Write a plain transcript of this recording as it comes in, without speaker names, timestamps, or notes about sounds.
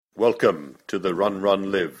Welcome to the Run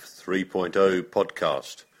Run Live 3.0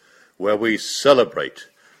 podcast, where we celebrate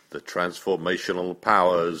the transformational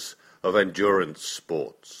powers of endurance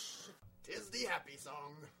sports. 'Tis the happy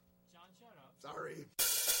song. John, shut up. Sorry.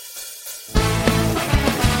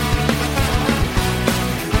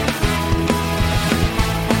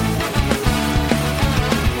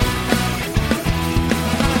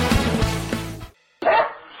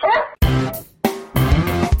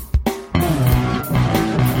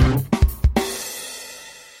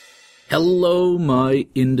 Hello, my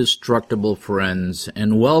indestructible friends,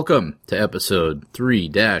 and welcome to episode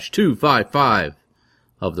 3-255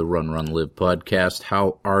 of the Run Run Live podcast.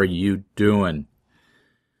 How are you doing?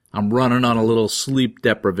 I'm running on a little sleep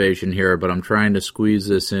deprivation here, but I'm trying to squeeze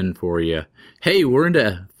this in for you. Hey, we're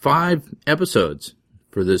into 5 episodes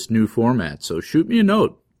for this new format, so shoot me a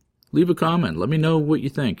note. Leave a comment. Let me know what you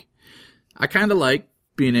think. I kind of like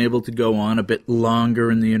being able to go on a bit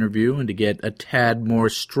longer in the interview and to get a tad more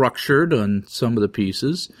structured on some of the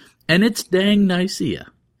pieces. And it's dang nice of you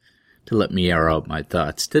to let me air out my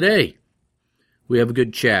thoughts. Today, we have a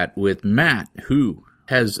good chat with Matt, who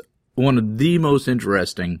has one of the most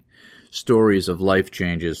interesting stories of life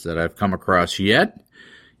changes that I've come across yet.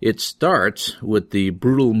 It starts with the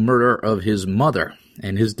brutal murder of his mother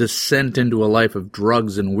and his descent into a life of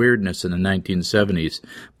drugs and weirdness in the 1970s.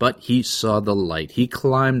 But he saw the light. He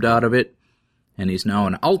climbed out of it, and he's now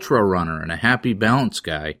an ultra runner and a happy balance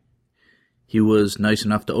guy. He was nice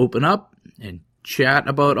enough to open up and chat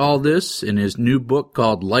about all this in his new book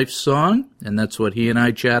called Life Song, and that's what he and I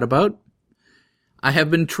chat about. I have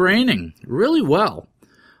been training really well.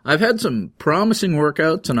 I've had some promising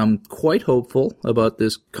workouts, and I'm quite hopeful about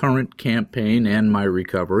this current campaign and my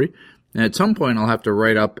recovery. And at some point, I'll have to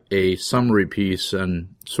write up a summary piece and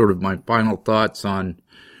sort of my final thoughts on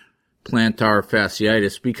plantar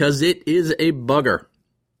fasciitis, because it is a bugger.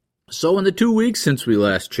 So in the 2 weeks since we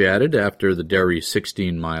last chatted after the Derry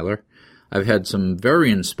 16-miler, I've had some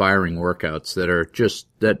very inspiring workouts that are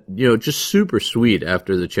just super sweet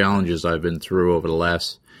after the challenges I've been through over the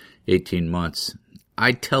last 18 months.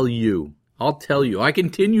 I'll tell you, I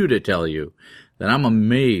continue to tell you that I'm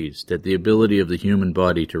amazed at the ability of the human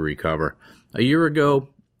body to recover. A year ago,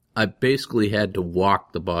 I basically had to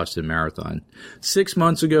walk the Boston Marathon. 6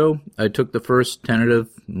 months ago, I took the first tentative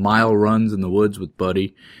mile runs in the woods with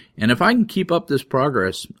Buddy, and if I can keep up this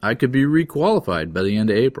progress, I could be requalified by the end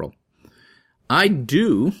of April. I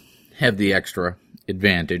do have the extra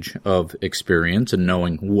advantage of experience and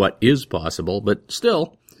knowing what is possible, but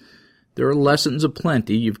still, there are lessons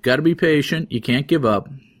aplenty. You've got to be patient, you can't give up,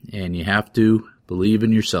 and you have to believe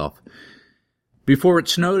in yourself. Before it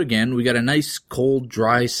snowed again, we got a nice cold,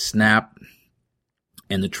 dry snap,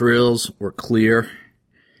 and the trails were clear.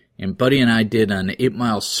 And Buddy and I did an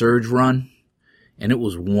 8-mile surge run, and it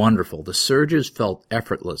was wonderful. The surges felt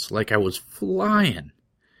effortless, like I was flying.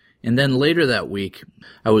 And then later that week,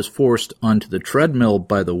 I was forced onto the treadmill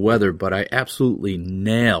by the weather, but I absolutely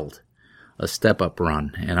nailed a step-up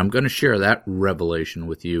run. And I'm going to share that revelation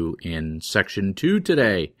with you in section 2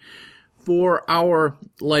 today. For our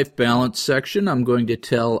life balance section, I'm going to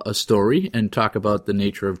tell a story and talk about the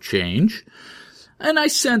nature of change. And I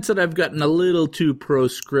sense that I've gotten a little too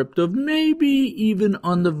proscriptive, maybe even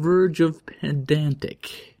on the verge of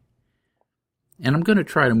pedantic. And I'm going to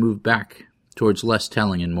try to move back towards less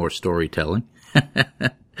telling and more storytelling.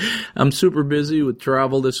 I'm super busy with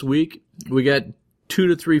travel this week. We got 2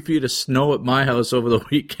 to 3 feet of snow at my house over the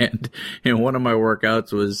weekend, and one of my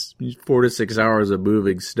workouts was 4 to 6 hours of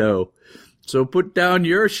moving snow. So put down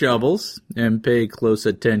your shovels and pay close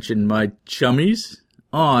attention, my chummies.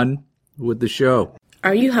 On with the show.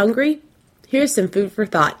 Are you hungry? Here's some food for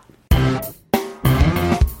thought.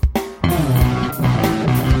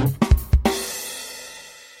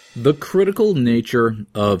 The critical nature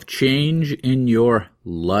of change in your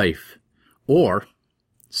life, or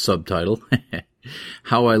subtitle,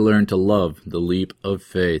 How I Learned to Love the Leap of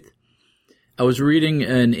Faith. I was reading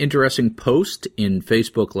an interesting post in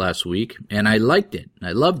Facebook last week, and I liked it.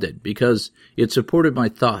 I loved it because it supported my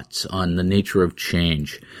thoughts on the nature of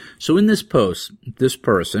change. So in this post, this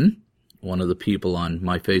person, one of the people on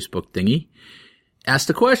my Facebook thingy, asked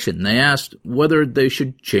a question. They asked whether they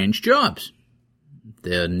should change jobs.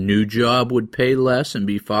 The new job would pay less and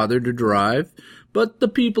be farther to drive, but the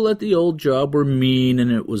people at the old job were mean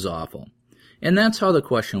and it was awful. And that's how the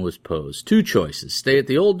question was posed. 2 choices. Stay at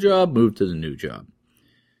the old job, move to the new job.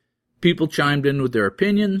 People chimed in with their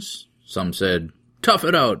opinions. Some said, tough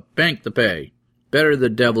it out, bank the pay, better the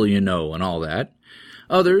devil you know, and all that.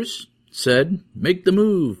 Others said, make the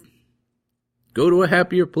move, go to a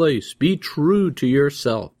happier place, be true to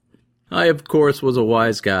yourself. I, of course, was a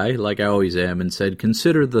wise guy, like I always am, and said,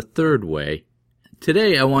 consider the third way.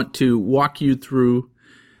 Today, I want to walk you through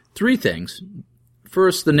three things.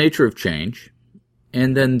 First, the nature of change.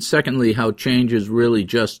 And then secondly, how change is really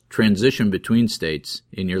just transition between states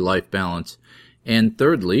in your life balance. And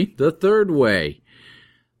thirdly, the third way.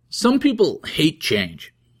 Some people hate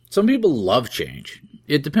change. Some people love change.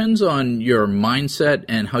 It depends on your mindset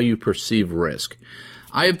and how you perceive risk.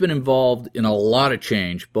 I have been involved in a lot of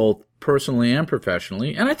change, both personally and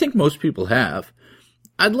professionally, and I think most people have.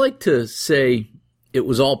 I'd like to say it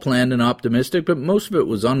was all planned and optimistic, but most of it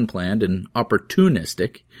was unplanned and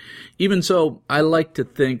opportunistic. Even so, I like to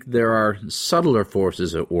think there are subtler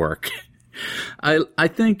forces at work. I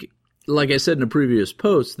think, like I said in a previous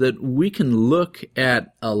post, that we can look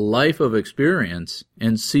at a life of experience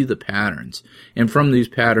and see the patterns. And from these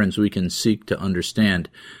patterns, we can seek to understand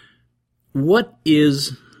what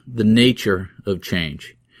is the nature of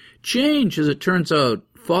change. Change, as it turns out,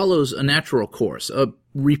 follows a natural course, a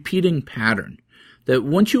repeating pattern that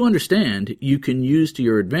once you understand, you can use to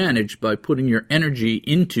your advantage by putting your energy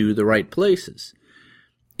into the right places.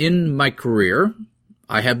 In my career,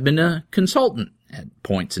 I have been a consultant at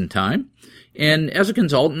points in time, and as a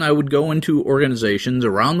consultant, I would go into organizations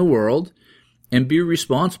around the world and be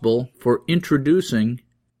responsible for introducing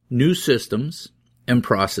new systems and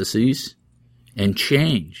processes and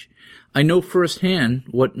change. I know firsthand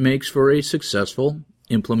what makes for a successful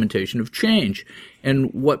implementation of change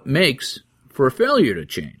and what makes for a failure to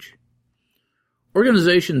change.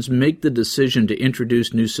 Organizations make the decision to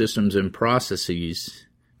introduce new systems and processes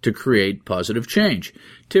to create positive change.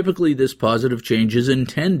 Typically, this positive change is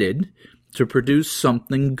intended to produce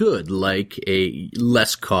something good, like a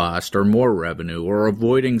less cost or more revenue or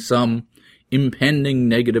avoiding some impending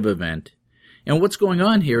negative event. And what's going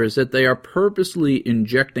on here is that they are purposely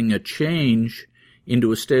injecting a change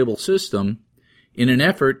into a stable system in an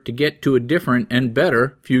effort to get to a different and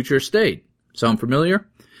better future state. Sound familiar?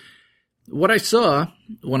 What I saw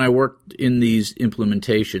when I worked in these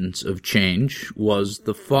implementations of change was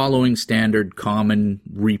the following standard, common,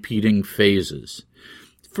 repeating phases.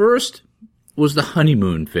 First was the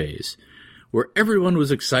honeymoon phase, where everyone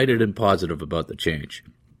was excited and positive about the change.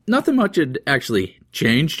 Nothing much had actually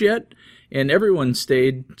changed yet, and everyone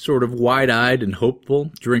stayed sort of wide-eyed and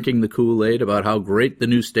hopeful, drinking the Kool-Aid about how great the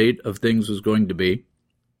new state of things was going to be.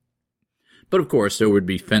 But of course, there would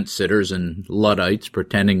be fence-sitters and Luddites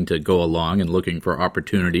pretending to go along and looking for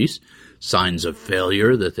opportunities, signs of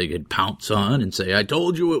failure that they could pounce on and say, I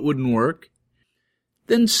told you it wouldn't work.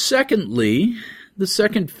 Then secondly, the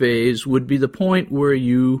second phase would be the point where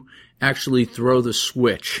you actually throw the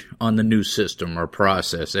switch on the new system or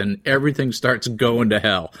process and everything starts going to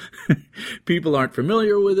hell. People aren't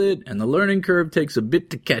familiar with it and the learning curve takes a bit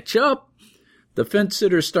to catch up. The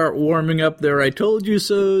fence-sitters start warming up their I told you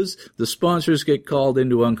so's. The sponsors get called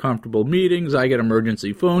into uncomfortable meetings. I get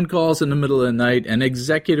emergency phone calls in the middle of the night and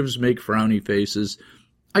executives make frowny faces.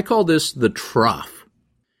 I call this the trough.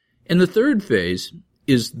 And the third phase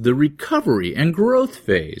is the recovery and growth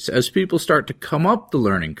phase as people start to come up the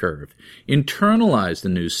learning curve, internalize the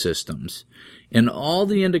new systems, and all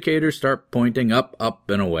the indicators start pointing up, up,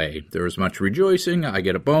 and away. There is much rejoicing, I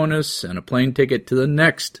get a bonus, and a plane ticket to the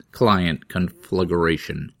next client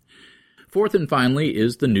conflagration. Fourth and finally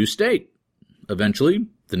is the new state. Eventually,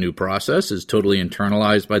 the new process is totally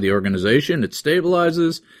internalized by the organization, it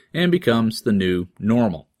stabilizes, and becomes the new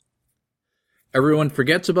normal. Everyone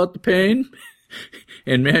forgets about the pain,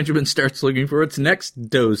 and management starts looking for its next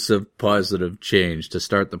dose of positive change to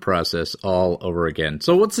start the process all over again.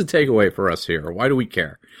 So what's the takeaway for us here? Why do we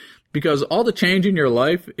care? Because all the change in your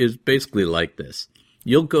life is basically like this.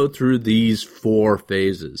 You'll go through these 4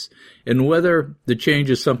 phases. And whether the change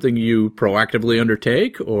is something you proactively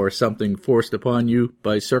undertake or something forced upon you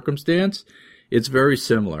by circumstance, it's very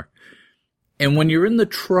similar. And when you're in the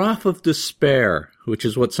trough of despair, which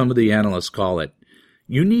is what some of the analysts call it,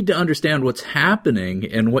 you need to understand what's happening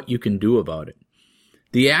and what you can do about it.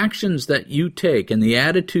 The actions that you take and the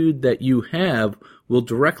attitude that you have will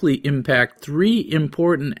directly impact 3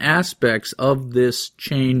 important aspects of this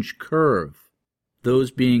change curve.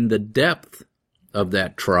 Those being the depth of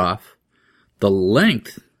that trough, the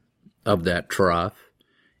length of that trough,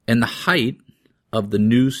 and the height of the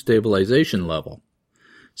new stabilization level.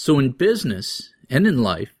 So in business and in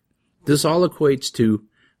life, this all equates to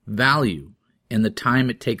value and the time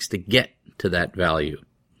it takes to get to that value.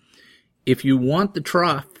 If you want the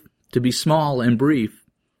trough to be small and brief,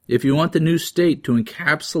 if you want the new state to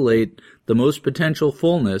encapsulate the most potential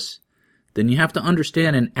fullness, then you have to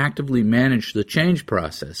understand and actively manage the change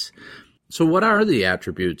process. So what are the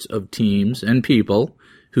attributes of teams and people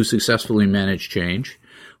who successfully manage change?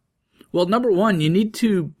 Well, number one, you need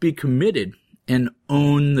to be committed and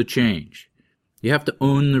own the change. You have to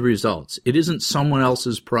own the results. It isn't someone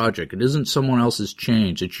else's project. It isn't someone else's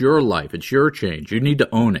change. It's your life. It's your change. You need to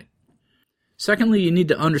own it. Secondly, you need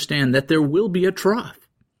to understand that there will be a trough.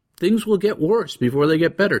 Things will get worse before they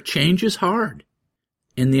get better. Change is hard.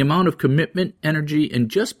 And the amount of commitment, energy, and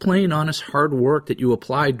just plain honest hard work that you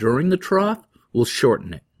apply during the trough will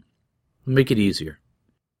shorten it. Make it easier.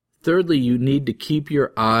 Thirdly, you need to keep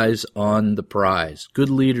your eyes on the prize.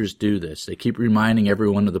 Good leaders do this. They keep reminding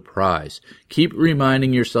everyone of the prize. Keep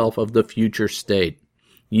reminding yourself of the future state.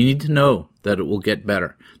 You need to know that it will get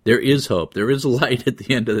better. There is hope. There is light at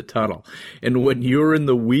the end of the tunnel. And when you're in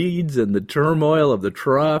the weeds and the turmoil of the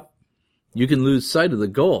trough, you can lose sight of the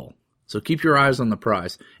goal. So keep your eyes on the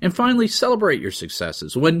prize. And finally, celebrate your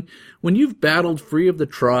successes. When you've battled free of the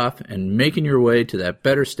trough and making your way to that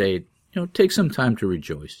better state, take some time to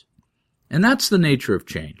rejoice. And that's the nature of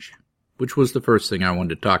change, which was the first thing I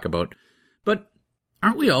wanted to talk about. But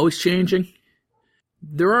aren't we always changing?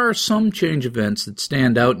 There are some change events that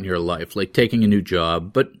stand out in your life, like taking a new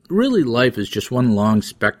job, but really life is just one long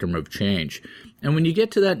spectrum of change. And when you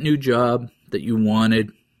get to that new job that you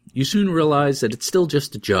wanted, you soon realize that it's still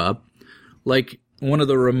just a job. Like one of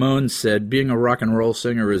the Ramones said, being a rock and roll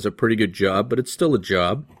singer is a pretty good job, but it's still a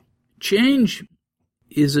job. Change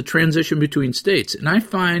is a transition between states. And I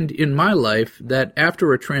find in my life that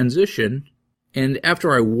after a transition, and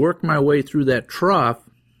after I work my way through that trough,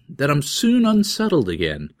 that I'm soon unsettled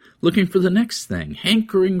again, looking for the next thing,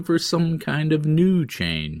 hankering for some kind of new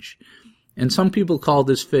change. And some people call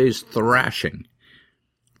this phase thrashing.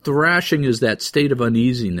 Thrashing is that state of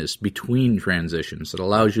uneasiness between transitions that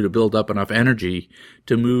allows you to build up enough energy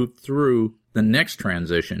to move through the next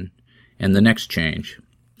transition and the next change.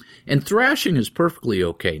 And thrashing is perfectly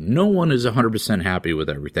okay. No one is 100% happy with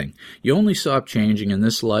everything. You only stop changing in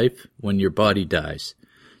this life when your body dies.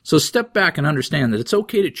 So step back and understand that it's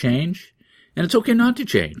okay to change, and it's okay not to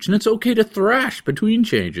change, and it's okay to thrash between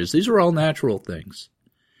changes. These are all natural things.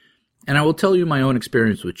 And I will tell you my own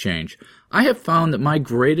experience with change. I have found that my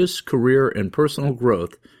greatest career and personal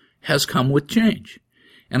growth has come with change.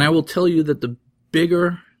 And I will tell you that the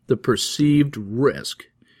bigger the perceived risk,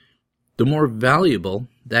 the more valuable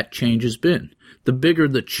that change has been. The bigger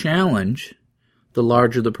the challenge, the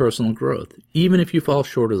larger the personal growth, even if you fall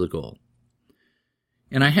short of the goal.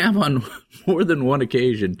 And I have on more than one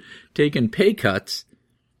occasion taken pay cuts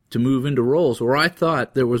to move into roles where I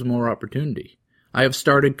thought there was more opportunity. I have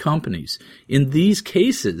started companies. In these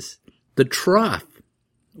cases, the trough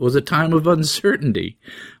was a time of uncertainty,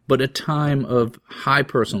 but a time of high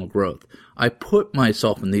personal growth. I put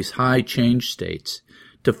myself in these high change states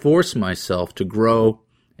to force myself to grow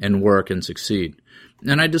and work and succeed.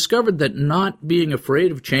 And I discovered that not being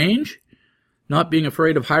afraid of change, not being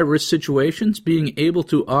afraid of high-risk situations, being able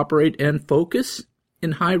to operate and focus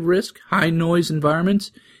in high-risk, high-noise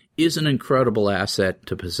environments is an incredible asset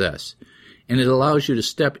to possess. And it allows you to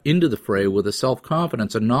step into the fray with a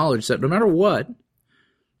self-confidence and knowledge that no matter what,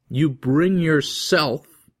 you bring yourself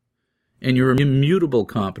and your immutable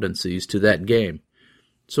competencies to that game.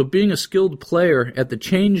 So being a skilled player at the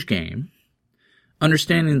change game,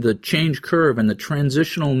 understanding the change curve and the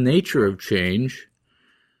transitional nature of change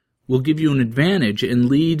will give you an advantage and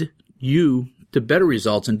lead you to better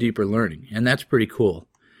results and deeper learning. And that's pretty cool.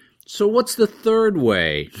 So what's the third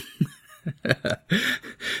way?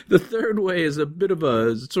 The third way is a bit of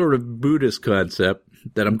a sort of Buddhist concept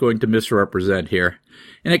that I'm going to misrepresent here.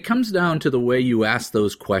 And it comes down to the way you ask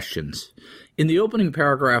those questions. In the opening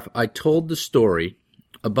paragraph, I told the story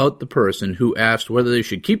about the person who asked whether they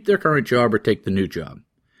should keep their current job or take the new job.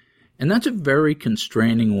 And that's a very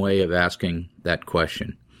constraining way of asking that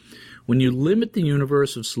question. When you limit the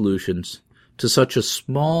universe of solutions to such a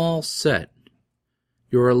small set,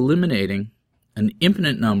 you're eliminating an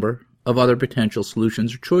infinite number of other potential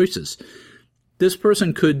solutions or choices. This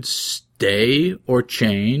person could stay or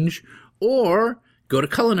change or go to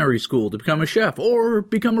culinary school to become a chef or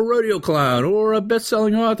become a rodeo clown or a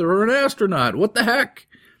best-selling author or an astronaut. What the heck?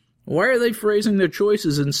 Why are they phrasing their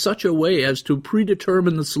choices in such a way as to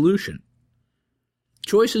predetermine the solution?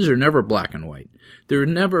 Choices are never black and white. They're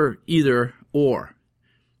never either or.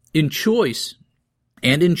 In choice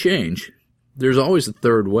and in change, there's always a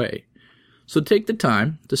third way. So take the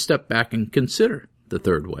time to step back and consider the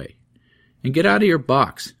third way. And get out of your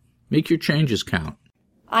box. Make your changes count.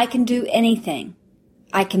 I can do anything.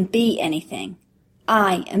 I can be anything.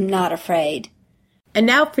 I am not afraid. And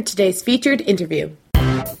now for today's featured interview.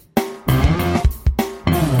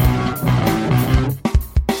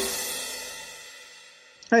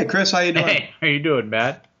 Hey, Chris, how you doing? Hey, how you doing,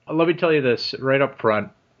 Matt? Let me tell you this right up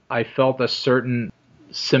front. I felt a certain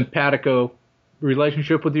simpatico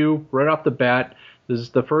relationship with you right off the bat. This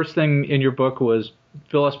is the first thing in your book was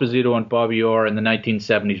Phil Esposito and Bobby Orr and the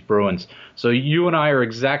 1970s Bruins. So you and I are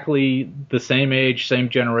exactly the same age, same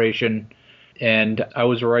generation, and I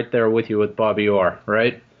was right there with you with Bobby Orr,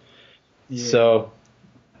 right? Yeah. So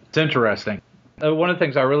it's interesting. One of the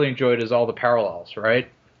things I really enjoyed is all the parallels, right?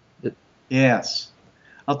 Yes.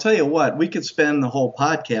 I'll tell you what, we could spend the whole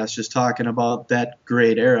podcast just talking about that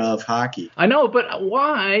great era of hockey. I know, but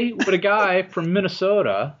why would a guy from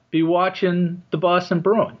Minnesota be watching the Boston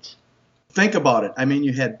Bruins? Think about it. I mean,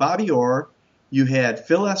 you had Bobby Orr, you had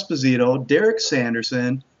Phil Esposito, Derek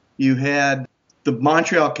Sanderson, you had the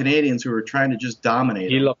Montreal Canadiens who were trying to just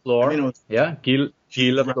dominate. Guy Lafleur. I mean, it was, yeah, Guy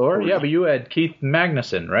Lafleur. Yeah, but you had Keith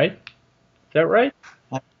Magnuson, right? Is that right?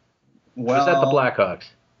 Well, was that the Blackhawks?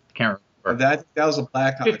 Can't remember. That was the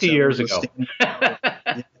Blackhawks. 50 years ago.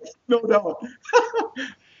 No.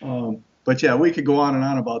 But yeah, we could go on and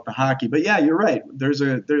on about the hockey. But yeah, you're right. There's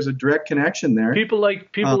a direct connection there. People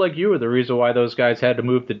like you are the reason why those guys had to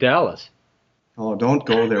move to Dallas. Oh, don't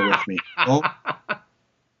go there with me.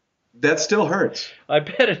 That still hurts. I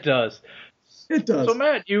bet it does. It does. So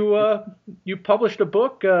Matt, you published a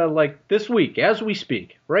book like this week, as we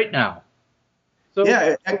speak, right now. So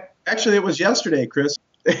yeah, actually, it was yesterday, Chris.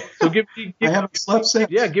 So I haven't slept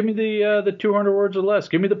since. Yeah, give me the 200 words or less.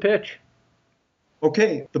 Give me the pitch.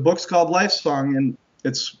 Okay, the book's called Life Song, and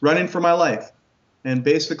it's running for my life. And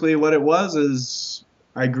basically what it was is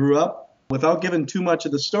I grew up, without giving too much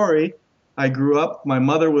of the story, my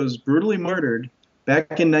mother was brutally murdered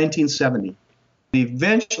back in 1970.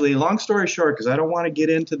 Eventually, long story short, because I don't want to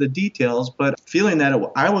get into the details, but feeling that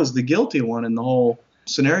I was the guilty one in the whole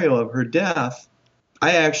scenario of her death,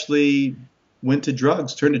 I actually went to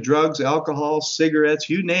drugs, turned to drugs, alcohol, cigarettes,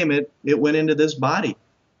 you name it, it went into this body.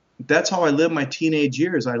 That's how I lived my teenage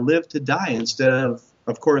years. I lived to die instead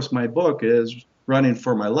of course, my book is running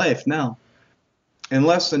for my life now. In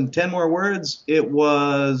less than 10 more words, it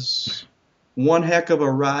was one heck of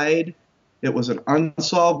a ride. It was an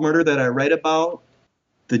unsolved murder that I write about.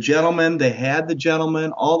 They had the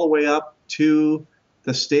gentleman all the way up to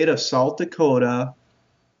the state of South Dakota,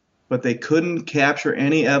 but they couldn't capture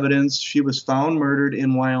any evidence. She was found murdered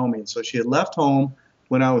in Wyoming. So she had left home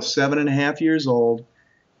when I was 7.5 years old.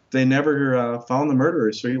 They never found the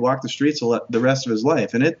murderer, so he walked the streets the rest of his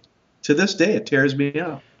life. And to this day, it tears me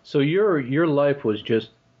up. So your life was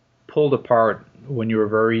just pulled apart when you were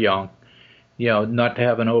very young. You know, not to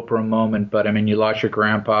have an Oprah moment, but I mean, you lost your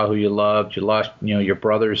grandpa who you loved. You lost, your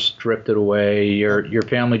brothers drifted away. Your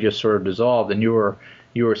family just sort of dissolved, and you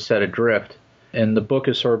were set adrift. And the book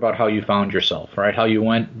is sort of about how you found yourself, right? How you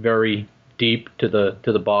went very deep to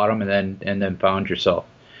the bottom, and then found yourself.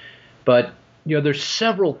 But there's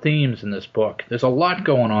several themes in this book. There's a lot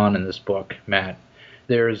going on in this book, Matt.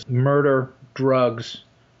 There's murder, drugs,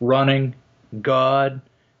 running, God,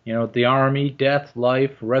 the army, death,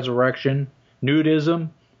 life, resurrection, nudism.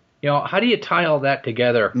 How do you tie all that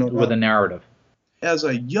together with a narrative? As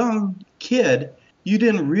a young kid, you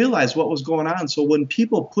didn't realize what was going on. So when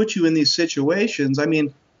people put you in these situations, I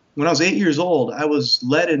mean, when I was 8 years old, I was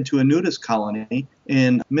led into a nudist colony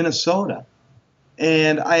in Minnesota.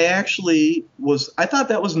 And I thought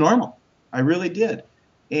that was normal. I really did.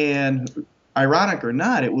 And ironic or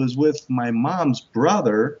not, it was with my mom's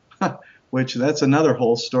brother, which that's another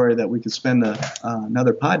whole story that we could spend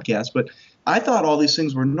another podcast. But I thought all these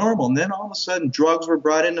things were normal. And then all of a sudden drugs were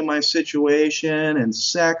brought into my situation and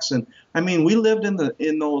sex. And I mean, we lived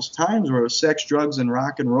in those times where it was sex, drugs, and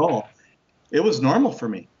rock and roll. It was normal for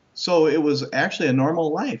me. So it was actually a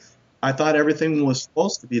normal life. I thought everything was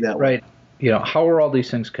supposed to be that way. Right. How are all these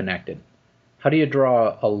things connected? How do you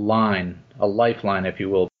draw a line, a lifeline, if you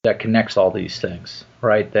will, that connects all these things,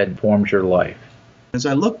 right, that forms your life? As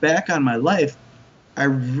I look back on my life, I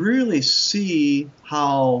really see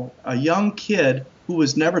how a young kid who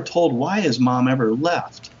was never told why his mom ever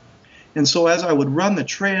left. And so as I would run the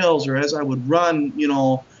trails, or as I would run,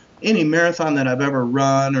 any marathon that I've ever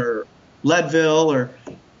run, or Leadville, or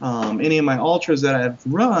any of my ultras that I've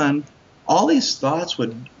run, all these thoughts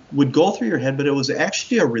would go through your head, but it was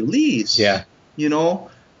actually a release. Yeah. To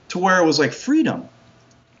where it was like freedom.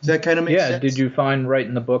 Does that kind of make sense? Yeah. Did you find right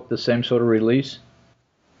in the book the same sort of release?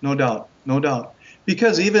 No doubt.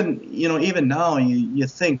 Because even now you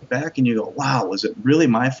think back and you go, wow, was it really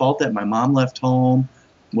my fault that my mom left home?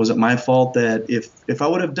 Was it my fault that if I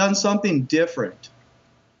would have done something different,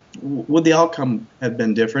 would the outcome have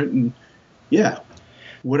been different? And yeah,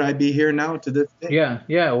 would I be here now to this day?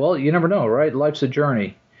 Yeah. Well, you never know, right? Life's a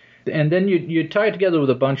journey. And then you tie it together with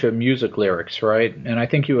a bunch of music lyrics, right? And I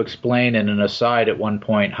think you explain in an aside at one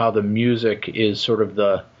point how the music is sort of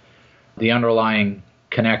the underlying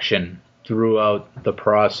connection throughout the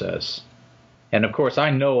process. And of course,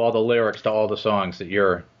 I know all the lyrics to all the songs that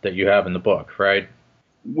you have in the book, right?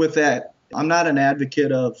 With that, I'm not an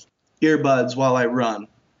advocate of earbuds while I run,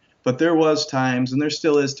 but there was times, and there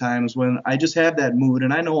still is times, when I just have that mood,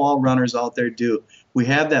 and I know all runners out there do. We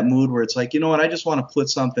have that mood where it's like, you know what, I just want to put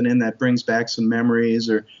something in that brings back some memories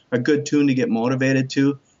or a good tune to get motivated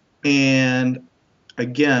to. And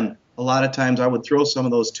again, a lot of times I would throw some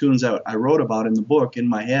of those tunes out I wrote about in the book in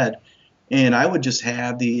my head, and I would just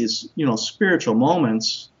have these, spiritual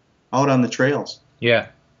moments out on the trails. Yeah.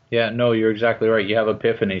 Yeah, no, you're exactly right. You have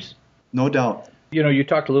epiphanies. No doubt. You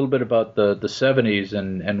talked a little bit about the 70s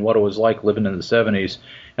and what it was like living in the 70s.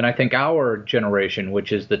 And I think our generation,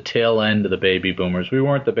 which is the tail end of the baby boomers, we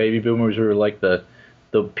weren't the baby boomers. We were like the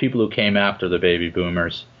people who came after the baby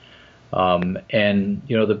boomers. And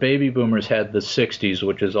the baby boomers had the 60s,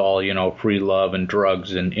 which is all, free love and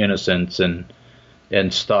drugs and innocence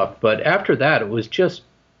and stuff. But after that, it was just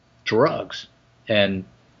drugs and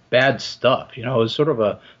bad stuff. It was sort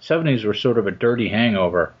of 70s were sort of a dirty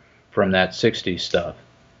hangover from that 60s stuff.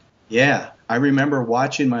 Yeah, I remember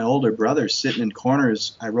watching my older brother sitting in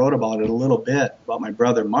corners. I wrote about it a little bit, about my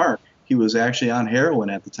brother Mark. He was actually on heroin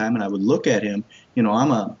at the time, and I would look at him.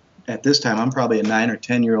 At this time, I'm probably a 9 or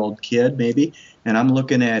 10-year-old kid maybe, and I'm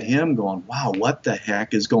looking at him going, wow, what the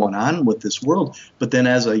heck is going on with this world? But then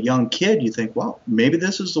as a young kid, you think, wow, maybe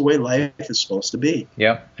this is the way life is supposed to be.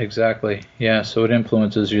 Yeah, exactly. Yeah, so it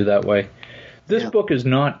influences you that way. This book is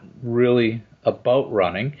not really about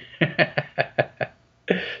running.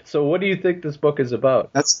 So what do you think this book is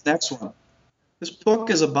about? That's the next one. This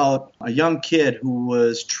book is about a young kid who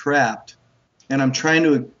was trapped, and I'm trying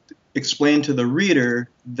to explain to the reader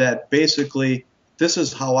that basically this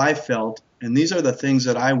is how I felt, and these are the things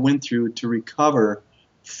that I went through to recover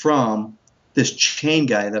from this chain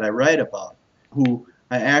guy that I write about, who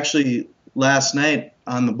I actually last night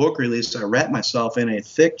on the book release, I wrapped myself in a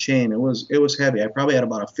thick chain. It was heavy. I probably had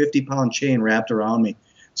about a 50-pound chain wrapped around me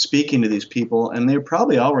speaking to these people, and they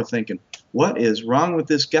probably all were thinking, what is wrong with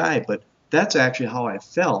this guy? But that's actually how I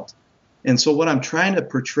felt. And so what I'm trying to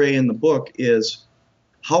portray in the book is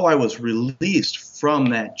how I was released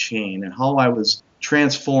from that chain and how I was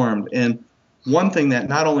transformed. And one thing that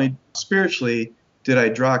not only spiritually did I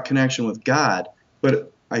draw a connection with God,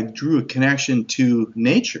 but I drew a connection to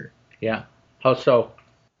nature. Yeah. How so?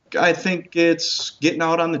 I think it's getting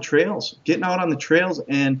out on the trails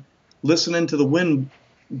and listening to the wind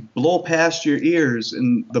blow past your ears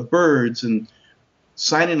and the birds, and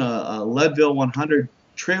signing a Leadville 100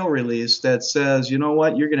 trail release that says, you know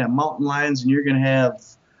what, you're going to have mountain lions and you're going to have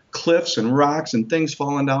cliffs and rocks and things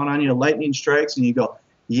falling down on you, lightning strikes, and you go,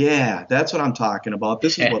 yeah, that's what I'm talking about.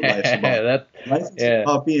 This is what life's about. Life is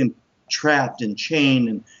about being trapped and chained,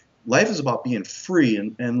 and life is about being free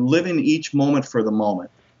and living each moment for the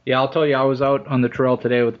moment. Yeah, I'll tell you, I was out on the trail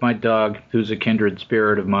today with my dog, who's a kindred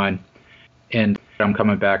spirit of mine, and I'm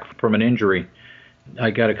coming back from an injury.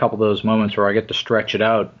 I got a couple of those moments where I get to stretch it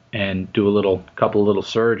out and do a couple of little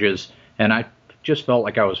surges, and I just felt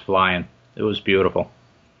like I was flying. It was beautiful.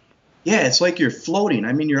 Yeah, it's like you're floating.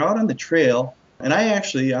 I mean, you're out on the trail, and I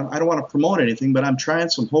don't want to promote anything, but I'm trying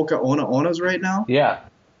some Hoka Ona Onas right now. Yeah.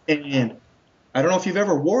 And I don't know if you've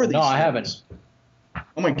ever wore these. No, things. I haven't.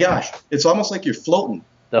 Oh my gosh, it's almost like you're floating.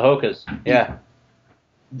 The Hokas, yeah.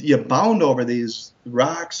 You bound over these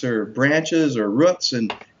rocks or branches or roots,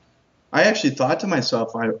 and I actually thought to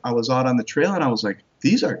myself, I was out on the trail, and I was like,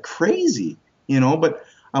 these are crazy, but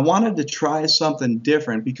I wanted to try something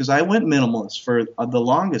different because I went minimalist for the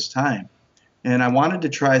longest time, and I wanted to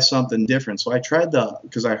try something different. So I tried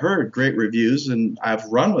because I heard great reviews, and I've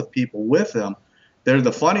run with people with them. They're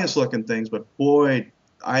the funniest looking things, but boy,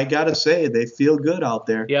 I got to say, they feel good out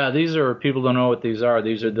there. Yeah, people don't know what these are.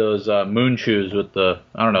 These are those moon shoes with the,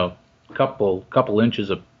 couple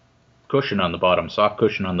inches of cushion on the bottom, soft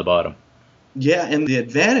cushion on the bottom. Yeah, and the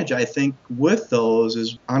advantage, I think, with those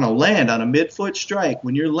is on a midfoot strike,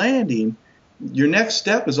 when you're landing, your next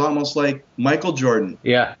step is almost like Michael Jordan.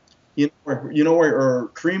 Yeah. Or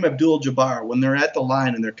Kareem Abdul-Jabbar, when they're at the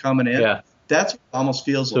line and they're coming in. Yeah. That's what it almost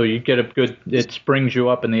feels like. So you get it springs you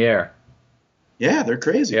up in the air. Yeah, they're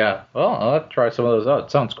crazy. Yeah. Well, I'll have to try some of those out.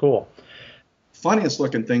 It sounds cool. Funniest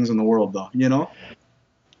looking things in the world, though,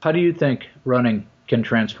 How do you think running can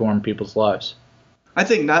transform people's lives? I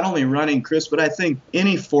think not only running, Chris, but I think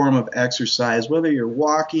any form of exercise, whether you're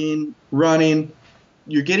walking, running,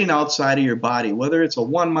 you're getting outside of your body, whether it's a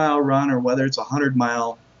 1-mile run or whether it's a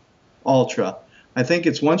 100-mile ultra. I think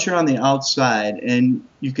it's once you're on the outside and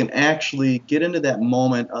you can actually get into that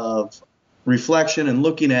moment of reflection and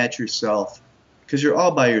looking at yourself, because you're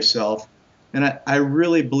all by yourself. And I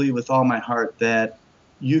really believe with all my heart that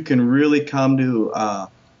you can really come to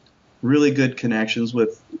really good connections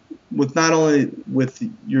with not only with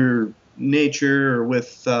your nature or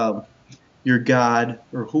with your God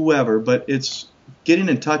or whoever, but it's getting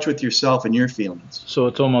in touch with yourself and your feelings. So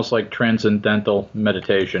it's almost like transcendental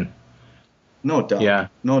meditation. No doubt. Yeah,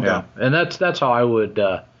 no doubt. And that's how I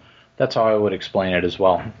would explain it as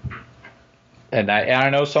well. And I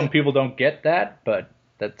know some people don't get that, but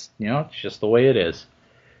that's, it's just the way it is.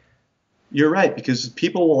 You're right, because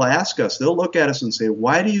people will ask us, they'll look at us and say,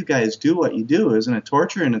 why do you guys do what you do? Isn't it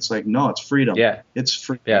torture? And it's like, no, it's freedom. Yeah. It's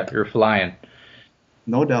freedom. Yeah, you're flying.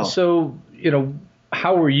 No doubt. So,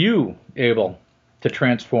 how were you able to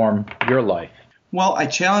transform your life? Well, I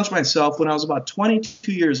challenged myself when I was about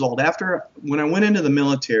 22 years old. When I went into the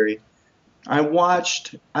military, I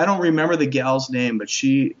watched, I don't remember the gal's name, but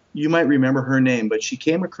you might remember her name, but she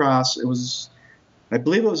came across, I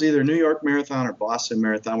believe it was either New York Marathon or Boston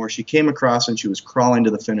Marathon, where she came across and she was crawling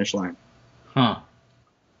to the finish line. Huh.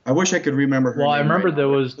 I wish I could remember her name. Well, I remember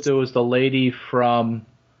right there was the lady from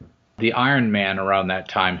the Iron Man around that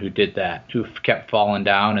time who did that, who kept falling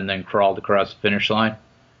down and then crawled across the finish line.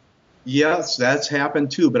 Yes, that's happened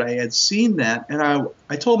too, but I had seen that, and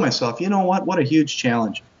I told myself, you know what a huge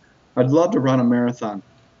challenge. I'd love to run a marathon,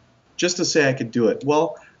 just to say I could do it.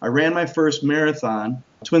 Well, I ran my first marathon,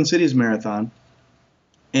 Twin Cities Marathon,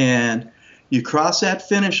 and you cross that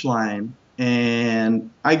finish line, and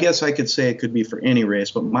I guess I could say it could be for any race,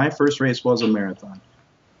 but my first race was a marathon.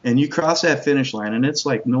 And you cross that finish line, and it's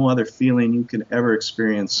like no other feeling you can ever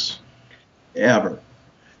experience, ever.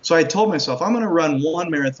 So I told myself, I'm going to run one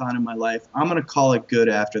marathon in my life. I'm going to call it good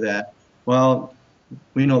after that. Well,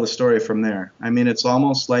 we know the story from there. I mean, it's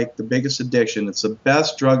almost like the biggest addiction. It's the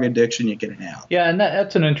best drug addiction you can have. Yeah, and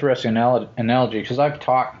that's an interesting analogy, because I've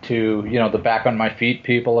talked to, the back on my feet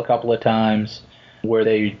people a couple of times where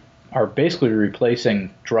they are basically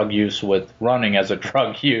replacing drug use with running as a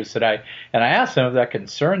drug use. And I asked them if that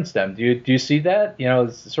concerns them. Do you see that?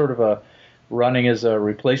 It's sort of a running as a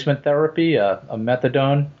replacement therapy, a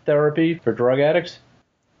methadone therapy for drug addicts?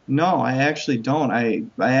 No, I actually don't. I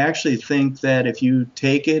actually think that if you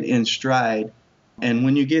take it in stride, and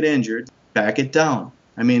when you get injured, back it down.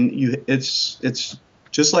 I mean, it's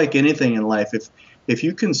just like anything in life. If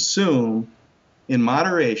you consume in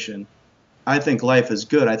moderation, I think life is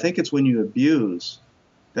good. I think it's when you abuse,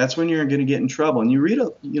 that's when you're going to get in trouble. And you read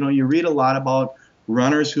a lot about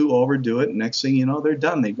runners who overdo it. And next thing you know, they're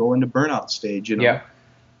done. They go into burnout stage. Yeah.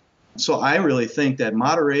 So I really think that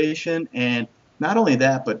moderation, and not only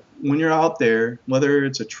that, but when you're out there, whether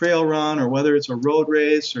it's a trail run or whether it's a road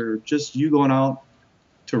race or just you going out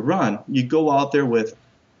to run, you go out there with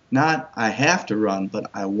not I have to run, but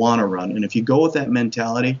I want to run. And if you go with that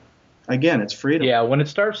mentality, again, it's freedom. Yeah, when it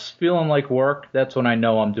starts feeling like work, that's when I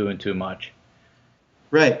know I'm doing too much.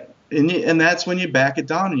 Right. And that's when you back it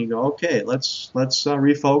down and you go, okay, let's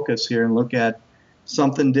refocus here and look at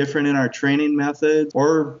something different in our training method,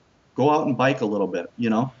 or go out and bike a little bit,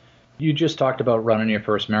 You just talked about running your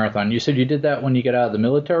first marathon. You said you did that when you got out of the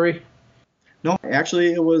military? No,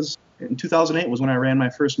 actually it was in 2008 was when I ran my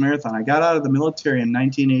first marathon. I got out of the military in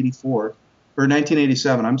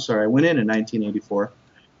 1987, I'm sorry. I went in 1984.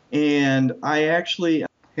 And I actually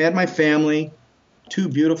had my family, 2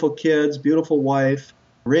 beautiful kids, beautiful wife,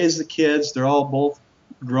 raised the kids. They're all both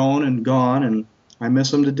grown and gone, and I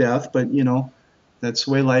miss them to death. But, that's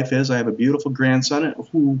the way life is. I have a beautiful grandson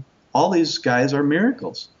who all these guys are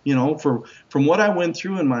miracles. From what I went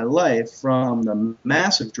through in my life, from the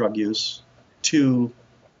massive drug use to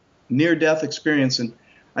near-death experience. And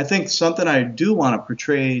I think something I do want to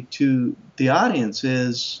portray to the audience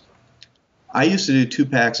is I used to do 2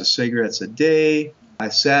 packs of cigarettes a day. I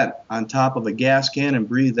sat on top of a gas can and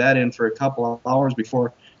breathed that in for a couple of hours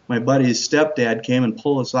before my buddy's stepdad came and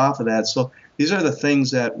pulled us off of that. So these are the things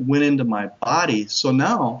that went into my body. So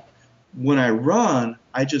now when I run,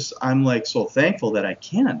 I'm like so thankful that I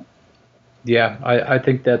can. Yeah, I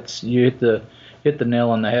think that's, you hit the nail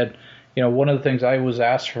on the head. One of the things, I was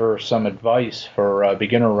asked for some advice for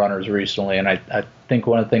beginner runners recently, and I think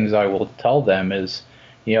one of the things I will tell them is,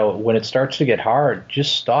 when it starts to get hard,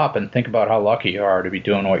 just stop and think about how lucky you are to be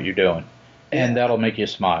doing what you're doing. And that'll make you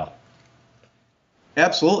smile.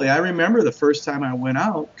 Absolutely. I remember the first time I went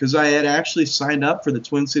out, because I had actually signed up for the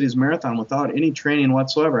Twin Cities Marathon without any training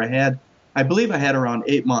whatsoever. I believe I had around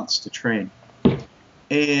 8 months to train.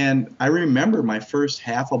 And I remember my first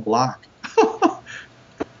half a block.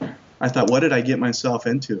 I thought, what did I get myself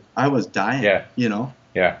into? I was dying, you know?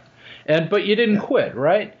 Yeah. But you didn't quit,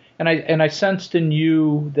 right? And I sensed in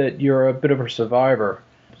you that you're a bit of a survivor.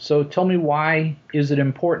 So tell me, why is it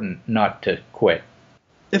important not to quit?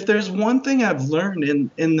 If there's one thing I've learned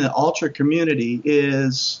in the ultra community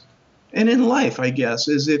is, and in life, I guess,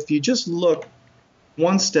 is if you just look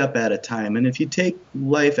one step at a time, and if you take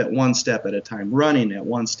life at one step at a time, running at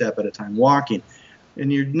one step at a time, walking,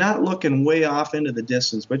 and you're not looking way off into the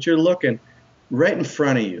distance, but you're looking right in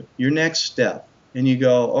front of you, your next step, and you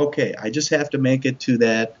go, okay, I just have to make it to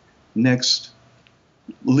that next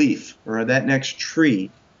leaf or that next tree.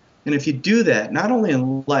 And if you do that, not only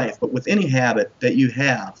in life, but with any habit that you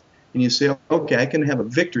have, and you say, okay, I can have a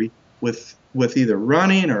victory with either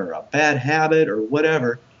running or a bad habit or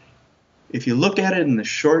whatever, if you look at it in the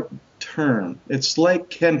short term, it's like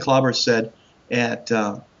Ken Klauber said at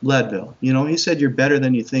Leadville. You know, he said, you're better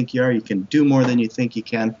than you think you are. You can do more than you think you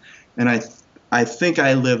can. And I think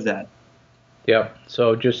I live that. Yeah,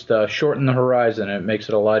 so just shorten the horizon. It makes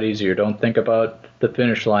it a lot easier. Don't think about the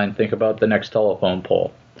finish line. Think about the next telephone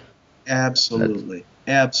pole. Absolutely.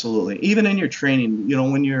 Absolutely. Even in your training, you know,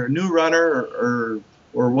 when you're a new runner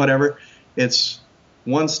or whatever, it's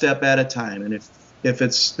one step at a time. And if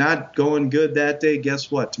it's not going good that day, guess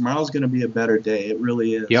what? Tomorrow's going to be a better day. It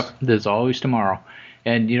really is. Yep, there's always tomorrow.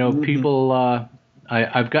 And, you know, people,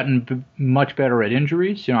 I've gotten much better at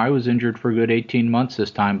injuries. You know, I was injured for a good 18 months this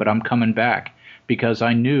time, but I'm coming back because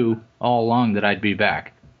I knew all along that I'd be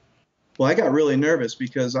back. Well, I got really nervous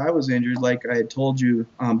because I was injured, like I had told you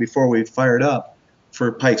before we fired up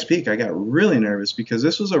for Pikes Peak. I got really nervous because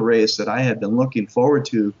this was a race that I had been looking forward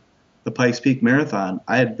to, the Pikes Peak Marathon.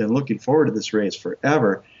 I had been looking forward to this race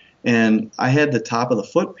forever, and I had the top of the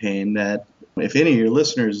foot pain that if any of your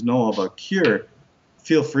listeners know of a cure,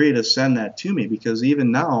 feel free to send that to me, because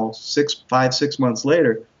even now, 6 months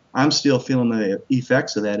later, I'm still feeling the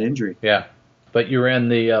effects of that injury. Yeah, but you ran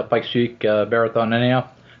the Pikes Peak Marathon anyhow?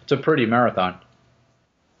 It's a pretty marathon.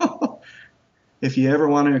 If you ever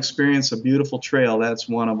want to experience a beautiful trail, that's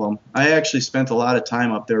one of them. I actually spent a lot of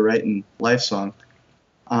time up there writing Life Song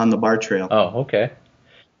on the Bar Trail. Oh, okay.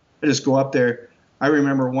 I just go up there. I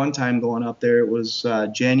remember one time going up there. It was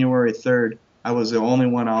January 3rd. I was the only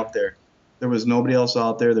one out there. There was nobody else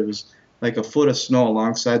out there. There was like a foot of snow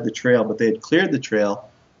alongside the trail, but they had cleared the trail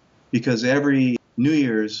because every New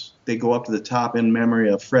Year's they go up to the top in memory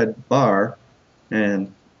of Fred Barr,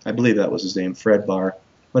 and I believe that was his name, Fred Barr,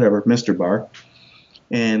 whatever, Mr. Barr,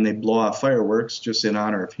 and they blow off fireworks just in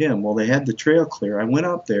honor of him. Well, they had the trail clear. I went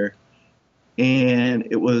up there, and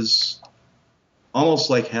it was almost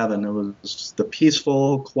like heaven. It was the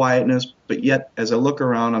peaceful quietness, but yet as I look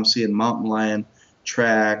around, I'm seeing mountain lion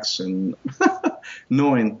tracks and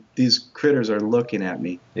knowing these critters are looking at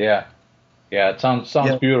me. Yeah, it sounds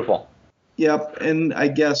beautiful. Yep, and I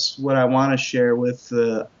guess what I want to share with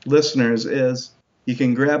the listeners is you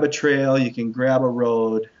can grab a trail, you can grab a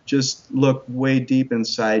road, just look way deep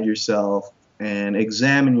inside yourself and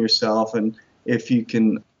examine yourself, and if you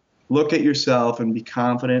can look at yourself and be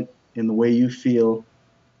confident in the way you feel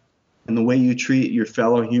and the way you treat your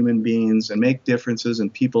fellow human beings and make differences in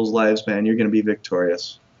people's lives, man, you're going to be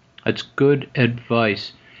victorious. That's good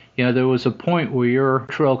advice. You know, there was a point where your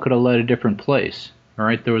trail could have led a different place, all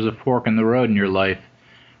right? There was a fork in the road in your life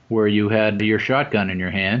where you had your shotgun in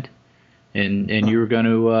your hand and you were going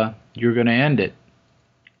to end it.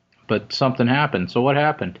 But something happened. So what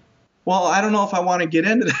happened? Well, I don't know if I want to get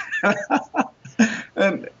into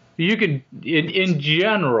that. You could, in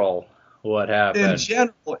general, what happened?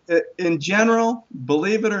 In general,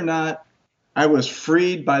 believe it or not, I was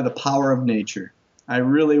freed by the power of nature. I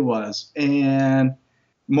really was. And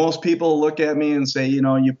most people look at me and say, you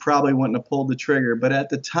know, you probably wouldn't have pulled the trigger. But at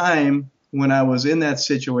the time when I was in that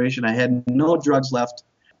situation, I had no drugs left.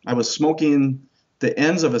 I was smoking the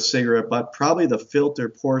ends of a cigarette butt, probably the filter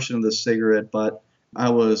portion of the cigarette butt. I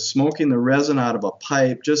was smoking the resin out of a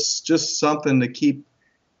pipe, just something to keep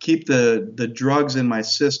the drugs in my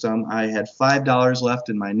system. I had $5 left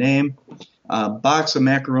in my name, a box of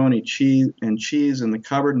macaroni cheese in the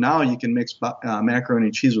cupboard. Now you can mix macaroni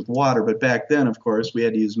and cheese with water, but back then, of course, we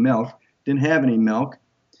had to use milk. Didn't have any milk.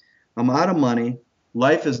 I'm out of money.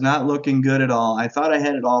 Life is not looking good at all. I thought I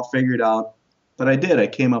had it all figured out, but I did. I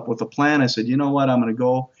came up with a plan. I said, you know what, I'm going to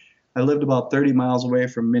go. I lived about 30 miles away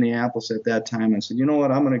from Minneapolis at that time. I said, you know what,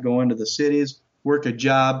 I'm going to go into the cities, work a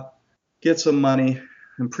job, get some money.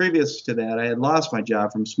 And previous to that, I had lost my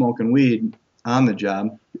job from smoking weed on the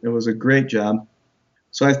job. It was a great job.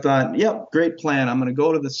 So I thought, yep, great plan. I'm going to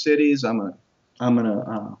go to the cities. I'm going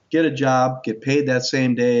to get a job, get paid that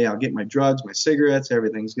same day. I'll get my drugs, my cigarettes.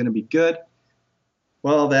 Everything's going to be good.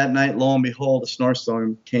 Well, that night, lo and behold, a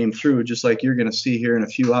snowstorm came through, just like you're going to see here in a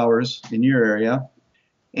few hours in your area.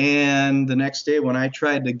 And the next day, when I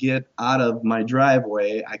tried to get out of my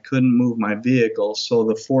driveway, I couldn't move my vehicle, so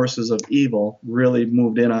the forces of evil really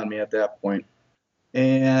moved in on me at that point.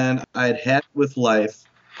 And I'd had it with life,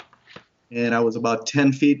 and I was about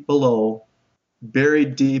 10 feet below,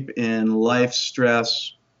 buried deep in life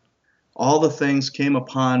stress. All the things came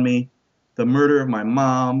upon me, the murder of my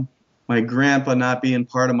mom, my grandpa not being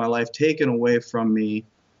part of my life, taken away from me,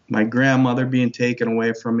 my grandmother being taken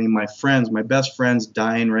away from me, my friends, my best friends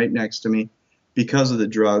dying right next to me because of the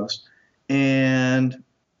drugs. And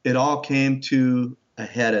it all came to a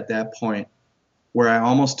head at that point where I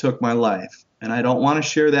almost took my life. And I don't want to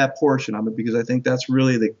share that portion of it because I think that's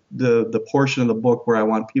really the portion of the book where I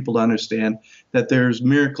want people to understand that there's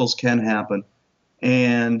miracles can happen.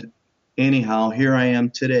 And anyhow, here I am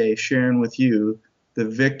today sharing with you the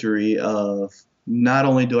victory of not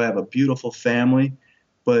only do I have a beautiful family,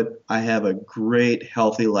 but I have a great,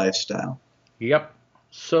 healthy lifestyle. Yep.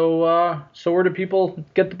 So where do people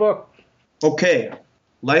get the book? Okay.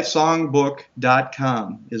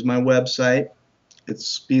 Lifesongbook.com is my website.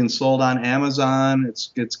 It's being sold on Amazon.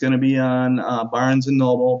 It's going to be on Barnes &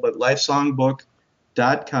 Noble, but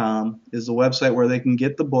lifesongbook.com is the website where they can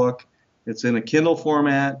get the book. It's in a Kindle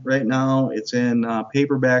format right now. It's in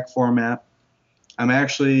paperback format. I'm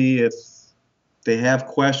actually, if they have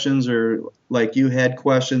questions or like you had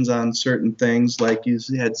questions on certain things like you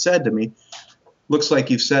had said to me, looks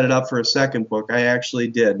like you've set it up for a second book. I actually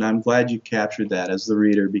did, and I'm glad you captured that as the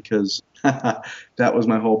reader because that was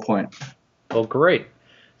my whole point. Well, great.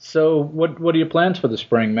 So what are your plans for the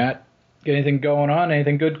spring, Matt? Anything going on?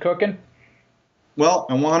 Anything good cooking? Well,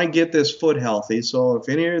 I want to get this foot healthy, so if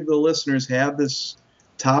any of the listeners have this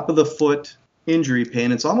top of the foot injury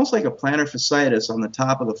pain, it's almost like a plantar fasciitis on the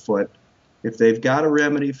top of the foot. If they've got a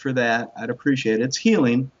remedy for that, I'd appreciate it. It's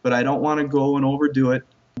healing, but I don't want to go and overdo it.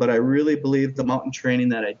 But I really believe the mountain training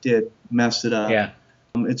that I did messed it up. Yeah.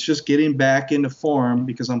 It's just getting back into form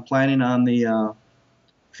because I'm planning on the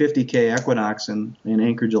 50K Equinox in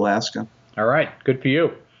Anchorage, Alaska. All right. Good for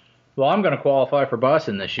you. Well, I'm going to qualify for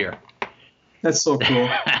Boston this year. That's so cool.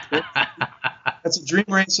 That's a dream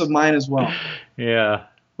race of mine as well. Yeah.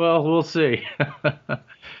 Well, we'll see.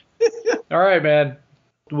 All right, man.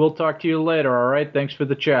 We'll talk to you later, all right? Thanks for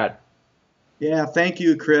the chat. Yeah, thank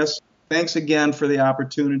you, Chris. Thanks again for the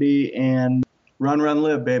opportunity, and run,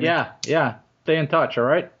 live, baby. Yeah. Stay in touch, all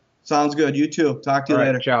right? Sounds good. You too. Talk to you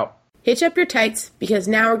later. Ciao. Hitch up your tights because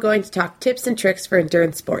now we're going to talk tips and tricks for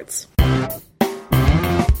endurance sports.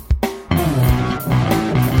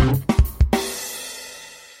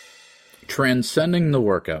 Transcending the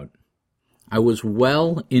workout. I was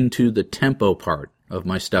well into the tempo part of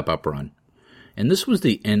my step-up run, and this was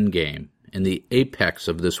the end game and the apex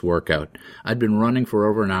of this workout. I'd been running for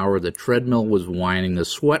over an hour, the treadmill was whining, the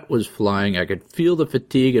sweat was flying, I could feel the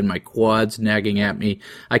fatigue in my quads nagging at me,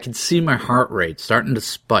 I could see my heart rate starting to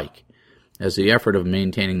spike as the effort of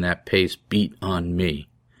maintaining that pace beat on me.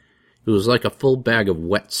 It was like a full bag of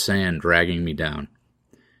wet sand dragging me down.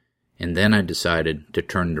 And then I decided to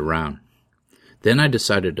turn it around. Then I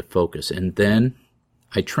decided to focus, and then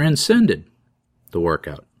I transcended the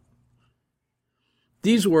workout.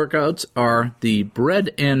 These workouts are the bread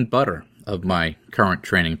and butter of my current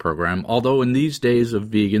training program, although in these days of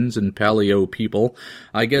vegans and paleo people,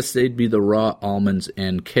 I guess they'd be the raw almonds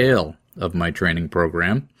and kale of my training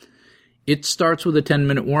program. It starts with a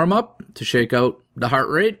 10-minute warm-up to shake out the heart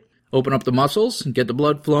rate, open up the muscles, get the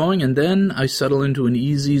blood flowing, and then I settle into an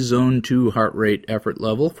easy Zone 2 heart rate effort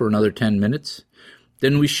level for another 10 minutes.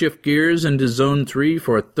 Then we shift gears into Zone 3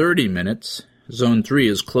 for 30 minutes. Zone 3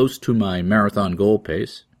 is close to my marathon goal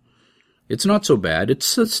pace. It's not so bad, it's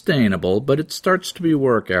sustainable, but it starts to be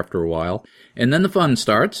work after a while. And then the fun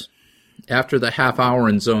starts. After the half hour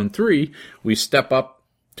in Zone 3, we step up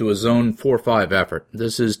to a Zone 4-5 effort.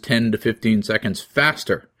 This is 10 to 15 seconds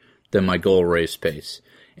faster than my goal race pace.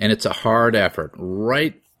 And it's a hard effort,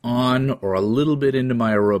 right on or a little bit into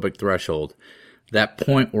my aerobic threshold. That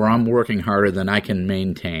point where I'm working harder than I can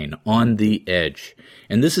maintain, on the edge.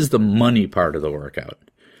 And this is the money part of the workout.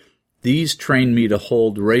 These train me to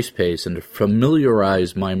hold race pace and to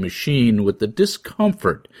familiarize my machine with the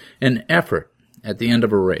discomfort and effort at the end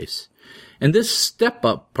of a race. And this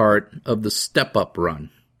step-up part of the step-up run,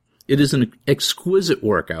 it is an exquisite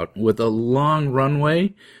workout with a long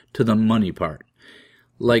runway to the money part.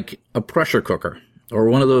 Like a pressure cooker. Or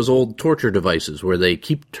one of those old torture devices where they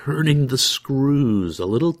keep turning the screws a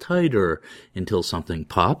little tighter until something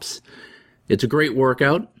pops. It's a great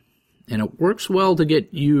workout, and it works well to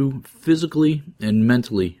get you physically and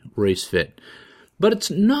mentally race fit. But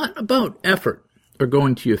it's not about effort or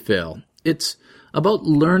going till you fail. It's about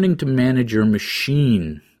learning to manage your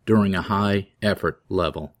machine during a high effort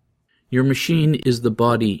level. Your machine is the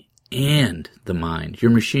body and the mind.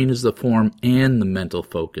 Your machine is the form and the mental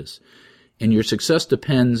focus. And your success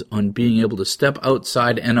depends on being able to step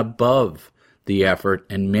outside and above the effort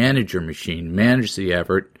and manage your machine, manage the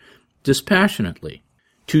effort dispassionately,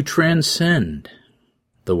 to transcend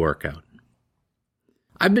the workout.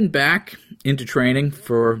 I've been back into training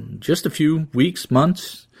for just a few weeks,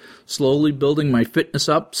 months, slowly building my fitness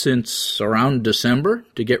up since around December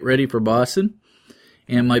to get ready for Boston.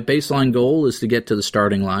 And my baseline goal is to get to the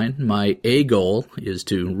starting line. My A goal is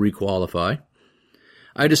to requalify.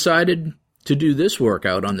 I decided to do this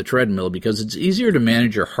workout on the treadmill because it's easier to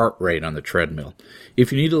manage your heart rate on the treadmill.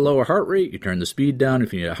 If you need a lower heart rate, you turn the speed down.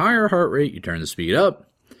 If you need a higher heart rate, you turn the speed up.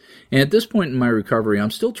 And at this point in my recovery,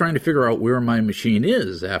 I'm still trying to figure out where my machine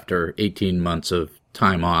is after 18 months of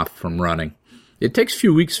time off from running. It takes a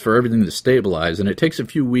few weeks for everything to stabilize, and it takes a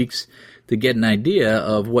few weeks to get an idea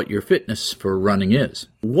of what your fitness for running is.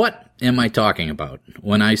 What am I talking about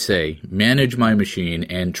when I say manage my machine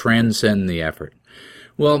and transcend the effort?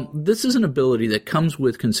 Well, this is an ability that comes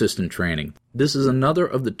with consistent training. This is another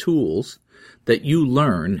of the tools that you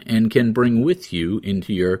learn and can bring with you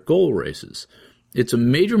into your goal races. It's a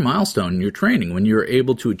major milestone in your training when you're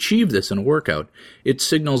able to achieve this in a workout. It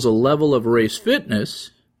signals a level of race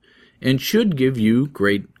fitness and should give you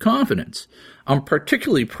great confidence. I'm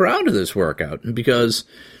particularly proud of this workout because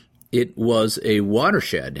it was a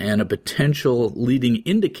watershed and a potential leading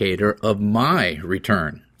indicator of my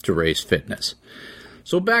return to race fitness.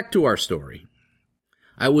 So back to our story.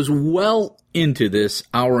 I was well into this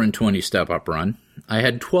hour and 20 step-up run. I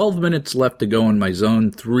had 12 minutes left to go in my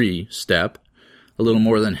Zone 3 step, a little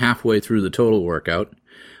more than halfway through the total workout.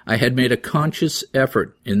 I had made a conscious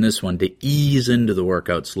effort in this one to ease into the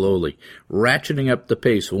workout slowly, ratcheting up the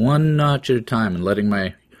pace one notch at a time and letting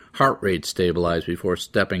my heart rate stabilize before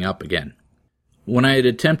stepping up again. When I had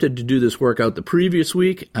attempted to do this workout the previous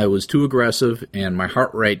week, I was too aggressive and my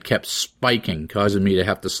heart rate kept spiking, causing me to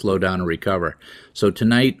have to slow down and recover. So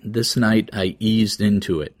this night, I eased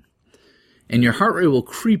into it. And your heart rate will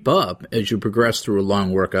creep up as you progress through a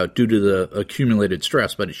long workout due to the accumulated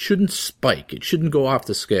stress, but it shouldn't spike. It shouldn't go off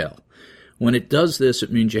the scale. When it does this,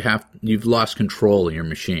 it means you've lost control of your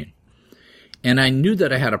machine. And I knew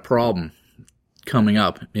that I had a problem coming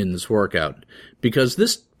up in this workout because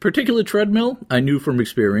this particular treadmill, I knew from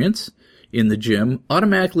experience in the gym,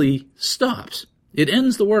 automatically stops. It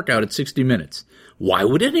ends the workout at 60 minutes. Why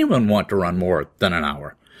would anyone want to run more than an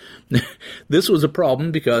hour? This was a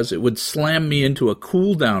problem because it would slam me into a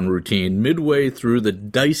cool-down routine midway through the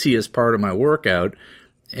diciest part of my workout,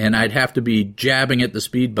 and I'd have to be jabbing at the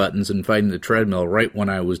speed buttons and fighting the treadmill right when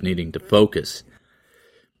I was needing to focus.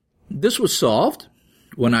 This was solved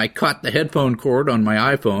when I caught the headphone cord on my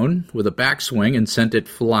iPhone with a backswing and sent it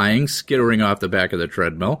flying, skittering off the back of the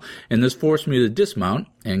treadmill, and this forced me to dismount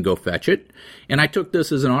and go fetch it. And I took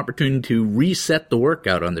this as an opportunity to reset the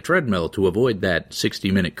workout on the treadmill to avoid that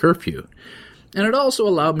 60-minute curfew. And it also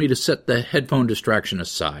allowed me to set the headphone distraction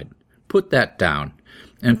aside, put that down,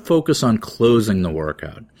 and focus on closing the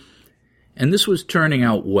workout. And this was turning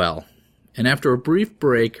out well. And after a brief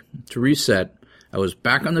break to reset, I was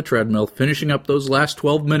back on the treadmill, finishing up those last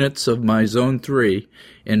 12 minutes of my Zone 3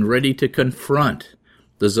 and ready to confront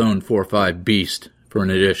the Zone 4-5 beast for an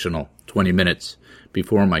additional 20 minutes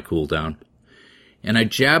before my cool down. And I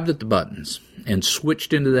jabbed at the buttons and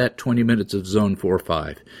switched into that 20 minutes of Zone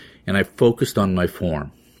 4-5, and I focused on my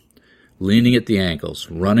form, leaning at the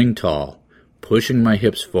ankles, running tall, pushing my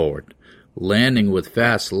hips forward, landing with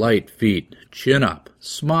fast, light feet, chin up,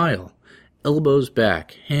 smile, elbows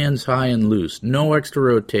back, hands high and loose, no extra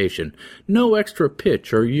rotation, no extra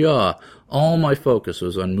pitch or yaw. All my focus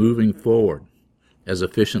was on moving forward as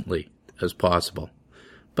efficiently as possible.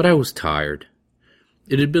 But I was tired.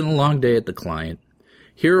 It had been a long day at the client.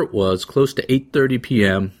 Here it was, close to 8:30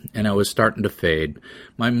 p.m., and I was starting to fade.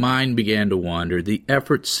 My mind began to wander. The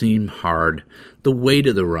effort seemed hard. The weight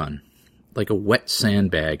of the run, like a wet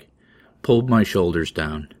sandbag, pulled my shoulders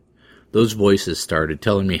down. Those voices started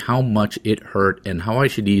telling me how much it hurt and how I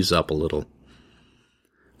should ease up a little.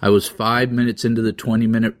 I was 5 minutes into the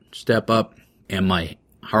 20-minute step up, and my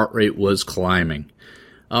heart rate was climbing.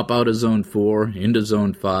 Up out of Zone 4, into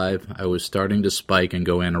Zone 5, I was starting to spike and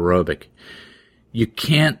go anaerobic. You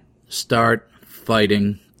can't start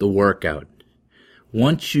fighting the workout.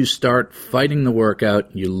 Once you start fighting the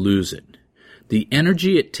workout, you lose it. The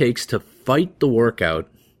energy it takes to fight the workout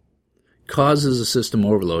causes a system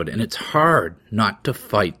overload, and it's hard not to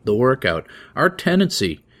fight the workout. Our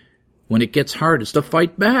tendency when it gets hard is to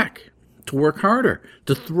fight back, to work harder,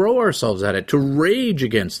 to throw ourselves at it, to rage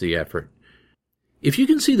against the effort. If you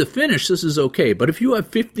can see the finish, this is okay, but if you have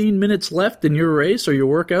 15 minutes left in your race or your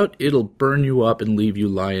workout, it'll burn you up and leave you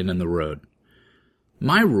lying in the road.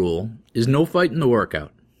 My rule is no fight in the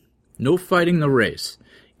workout, no fighting the race,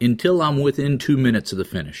 until I'm within 2 minutes of the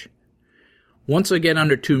finish. Once I get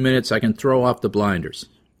under 2 minutes, I can throw off the blinders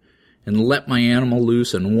and let my animal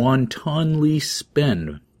loose and wantonly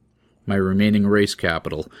spend my remaining race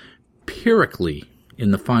capital pyrrhically in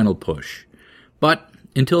the final push. But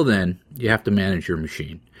until then, you have to manage your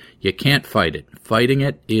machine. You can't fight it. Fighting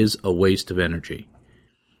it is a waste of energy.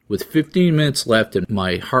 With 15 minutes left and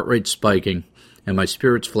my heart rate spiking and my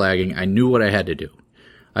spirits flagging, I knew what I had to do.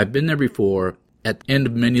 I've been there before, at the end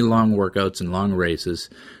of many long workouts and long races,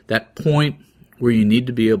 that point where you need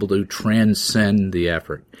to be able to transcend the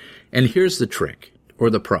effort. And here's the trick, or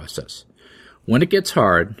the process. When it gets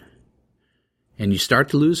hard, and you start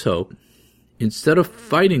to lose hope, instead of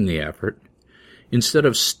fighting the effort, instead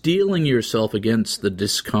of steeling yourself against the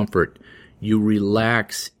discomfort, you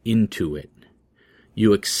relax into it.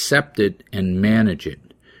 You accept it and manage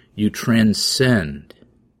it. You transcend.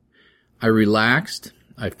 I relaxed.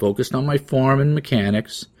 I focused on my form and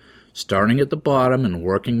mechanics, starting at the bottom and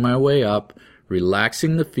working my way up,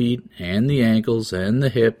 relaxing the feet and the ankles and the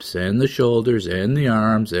hips and the shoulders and the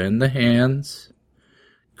arms and the hands,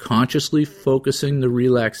 consciously focusing the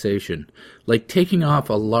relaxation, like taking off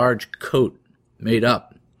a large coat made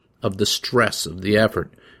up of the stress of the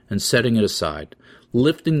effort and setting it aside,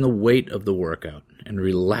 lifting the weight of the workout and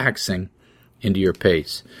relaxing into your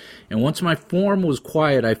pace. And once my form was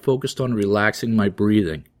quiet, I focused on relaxing my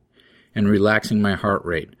breathing and relaxing my heart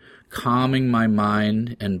rate, calming my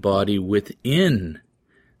mind and body within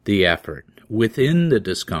the effort, within the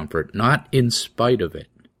discomfort, not in spite of it.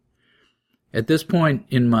 At this point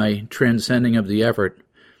in my transcending of the effort,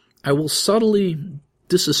 I will subtly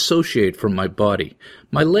disassociate from my body.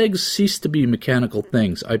 My legs cease to be mechanical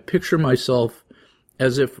things. I picture myself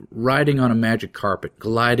as if riding on a magic carpet,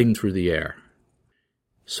 gliding through the air.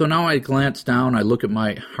 So now I glance down, I look at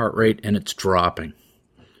my heart rate, and it's dropping.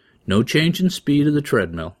 No change in speed of the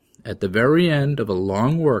treadmill. At the very end of a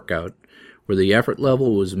long workout, where the effort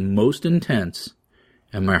level was most intense,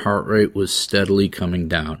 and my heart rate was steadily coming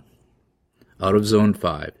down. Out of zone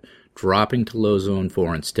 5, dropping to low zone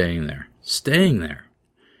 4 and staying there.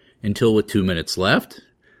 Until with 2 minutes left,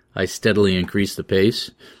 I steadily increased the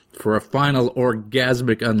pace for a final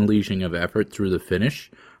orgasmic unleashing of effort through the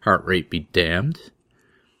finish, heart rate be damned,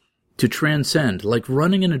 to transcend like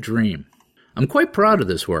running in a dream. I'm quite proud of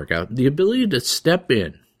this workout. The ability to step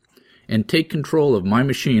in and take control of my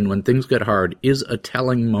machine when things get hard is a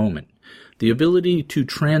telling moment. The ability to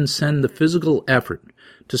transcend the physical effort,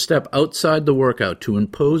 to step outside the workout, to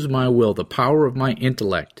impose my will, the power of my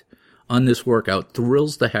intellect on this workout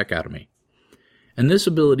thrills the heck out of me. And this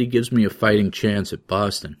ability gives me a fighting chance at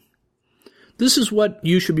Boston. This is what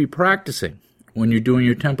you should be practicing when you're doing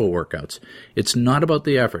your tempo workouts. It's not about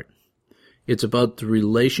the effort. It's about the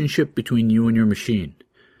relationship between you and your machine.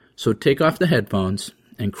 So take off the headphones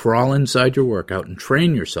and crawl inside your workout and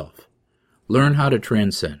train yourself. Learn how to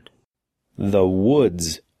transcend. The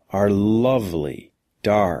woods are lovely,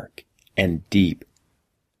 dark, and deep,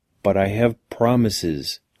 but I have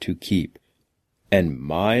promises to keep, and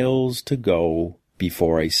miles to go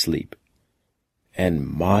before I sleep, and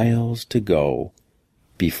miles to go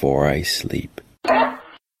before I sleep.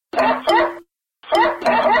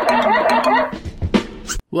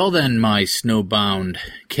 Well then, my snowbound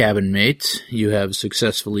cabin mates, you have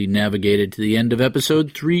successfully navigated to the end of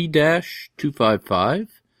episode 3-255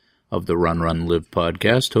 of the Run, Run, Live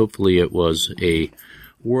podcast. Hopefully it was a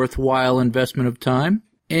worthwhile investment of time.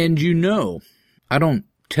 And you know, I don't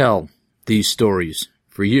tell these stories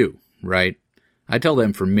for you, right? I tell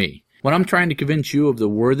them for me. When I'm trying to convince you of the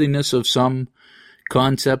worthiness of some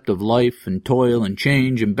concept of life and toil and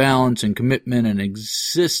change and balance and commitment and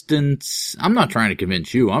existence, I'm not trying to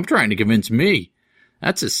convince you. I'm trying to convince me.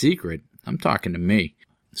 That's a secret. I'm talking to me.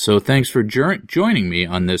 So thanks for joining me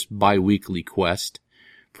on this bi-weekly quest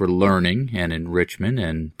for learning and enrichment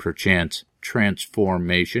and perchance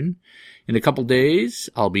transformation. In a couple days,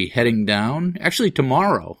 I'll be heading down, actually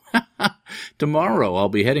tomorrow, I'll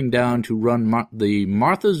be heading down to run the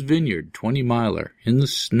Martha's Vineyard 20-miler in the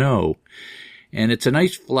snow. And it's a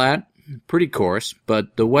nice flat, pretty course,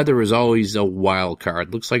 but the weather is always a wild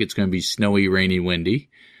card. Looks like it's going to be snowy, rainy, windy.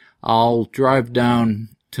 I'll drive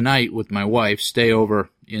down tonight with my wife, stay over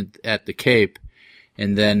at the Cape,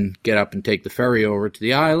 and then get up and take the ferry over to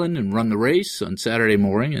the island and run the race on Saturday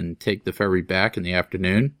morning and take the ferry back in the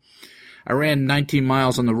afternoon. I ran 19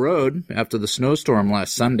 miles on the road after the snowstorm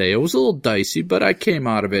last Sunday. It was a little dicey, but I came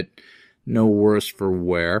out of it no worse for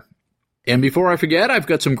wear. And before I forget, I've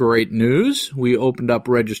got some great news. We opened up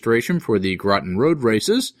registration for the Groton Road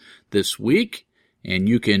Races this week, and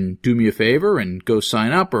you can do me a favor and go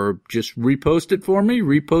sign up or just repost it for me,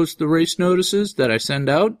 repost the race notices that I send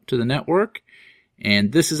out to the network.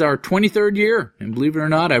 And this is our 23rd year, and believe it or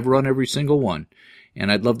not, I've run every single one.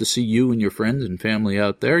 And I'd love to see you and your friends and family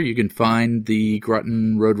out there. You can find the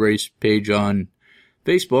Groton Road Race page on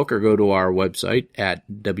Facebook or go to our website at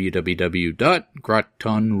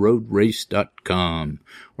www.grotonroadrace.com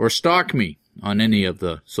or stalk me on any of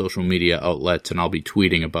the social media outlets, and I'll be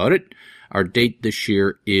tweeting about it. Our date this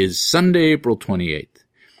year is Sunday, April 28th.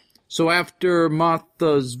 So after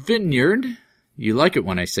Martha's Vineyard, you like it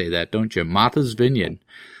when I say that, don't you? Martha's Vineyard.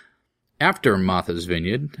 After Martha's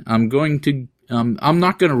Vineyard, I'm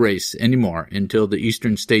not going to race anymore until the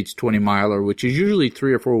Eastern States 20-miler, which is usually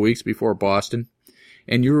 3 or 4 weeks before Boston.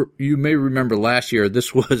 And you may remember last year,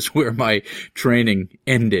 this was where my training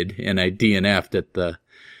ended, and I DNF'd at the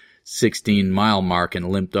 16-mile mark and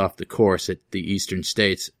limped off the course at the Eastern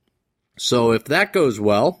States. So if that goes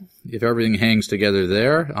well, if everything hangs together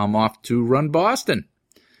there, I'm off to run Boston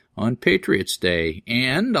on Patriots Day.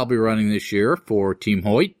 And I'll be running this year for Team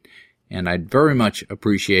Hoyt, and I'd very much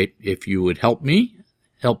appreciate if you would help me,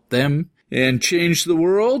 help them, and change the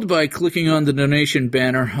world by clicking on the donation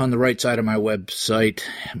banner on the right side of my website,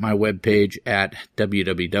 my webpage at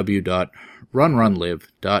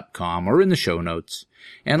www.runrunlive.com or in the show notes.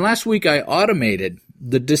 And last week I automated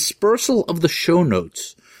the dispersal of the show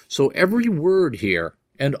notes. So every word here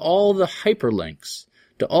and all the hyperlinks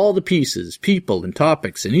to all the pieces, people, and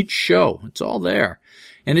topics in each show, it's all there.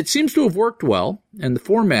 And it seems to have worked well, and the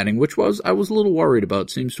formatting, which I was a little worried about,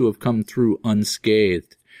 seems to have come through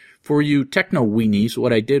unscathed. For you techno weenies,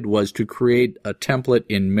 what I did was to create a template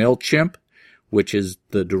in MailChimp, which is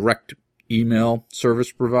the direct email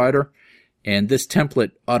service provider. And this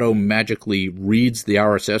template auto-magically reads the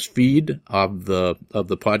RSS feed of the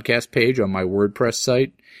podcast page on my WordPress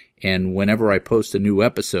site. And whenever I post a new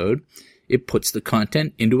episode, it puts the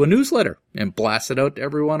content into a newsletter and blasts it out to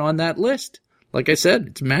everyone on that list. Like I said,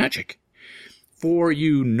 it's magic. For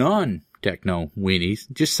you non-techno weenies,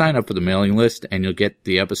 just sign up for the mailing list and you'll get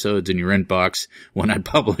the episodes in your inbox when I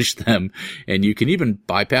publish them. And you can even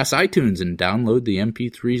bypass iTunes and download the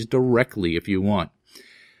MP3s directly if you want.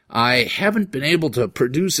 I haven't been able to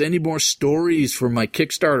produce any more stories for my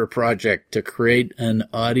Kickstarter project to create an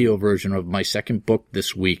audio version of my second book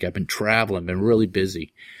this week. I've been traveling, been really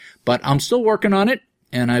busy. But I'm still working on it,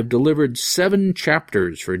 and I've delivered 7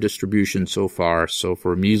 chapters for distribution so far. So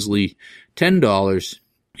for a measly $10,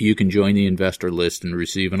 you can join the investor list and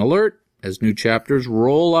receive an alert as new chapters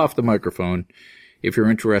roll off the microphone. If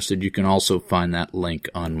you're interested, you can also find that link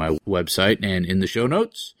on my website and in the show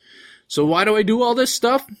notes. So why do I do all this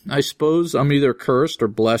stuff? I suppose I'm either cursed or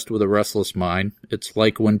blessed with a restless mind. It's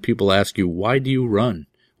like when people ask you, why do you run?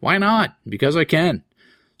 Why not? Because I can.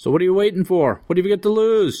 So what are you waiting for? What have you got to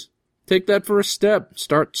lose? Take that for a step.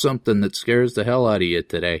 Start something that scares the hell out of you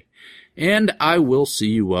today. And I will see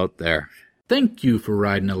you out there. Thank you for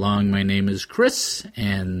riding along. My name is Chris,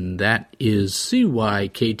 and that is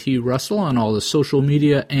CYKT Russell on all the social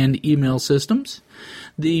media and email systems.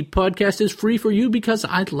 The podcast is free for you because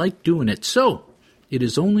I like doing it. So, it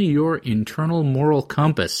is only your internal moral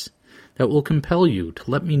compass that will compel you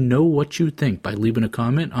to let me know what you think by leaving a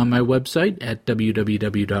comment on my website at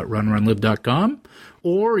www.runrunlive.com.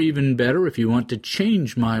 Or even better, if you want to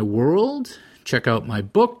change my world, check out my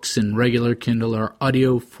books in regular Kindle or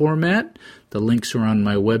audio format. The links are on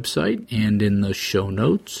my website and in the show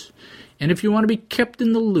notes. And if you want to be kept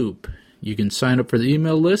in the loop, you can sign up for the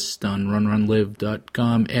email list on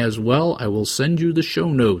runrunlive.com as well. I will send you the show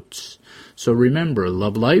notes. So remember,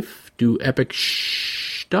 love life, do epic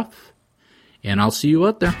stuff, and I'll see you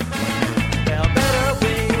out there.